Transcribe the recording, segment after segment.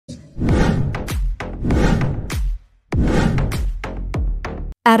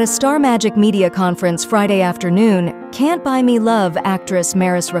At a Star Magic Media conference Friday afternoon, Can't Buy Me Love actress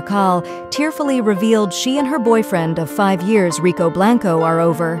Maris Racal tearfully revealed she and her boyfriend of 5 years, Rico Blanco, are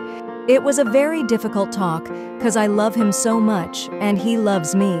over. It was a very difficult talk, 'cause I love him so much, and he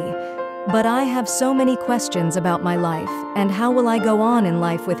loves me. But I have so many questions about my life, and how will I go on in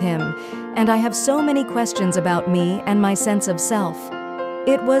life with him? And I have so many questions about me and my sense of self.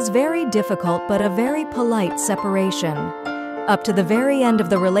 It was very difficult, but a very polite separation. Up to the very end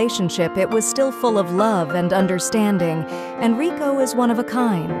of the relationship, it was still full of love and understanding, and Rico is one of a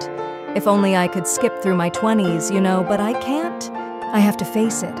kind. If only I could skip through my 20s, but I can't. I have to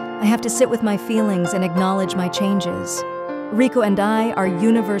face it. I have to sit with my feelings and acknowledge my changes. Rico and I, our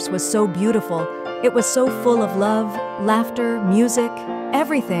universe was so beautiful. It was so full of love, laughter, music,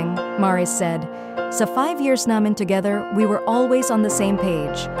 everything, Maris said. Sa 5 years namin together, we were always on the same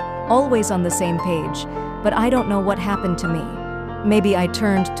page. Always on the same page. But I don't know what happened to me. Maybe I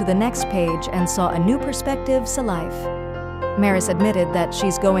turned to the next page and saw a new perspective sa life. Maris admitted that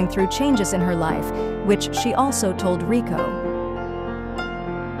she's going through changes in her life, which she also told Rico.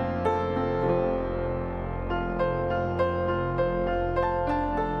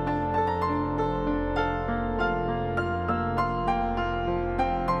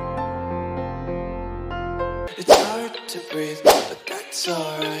 It's hard to breathe, but that's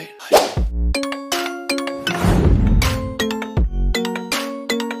alright.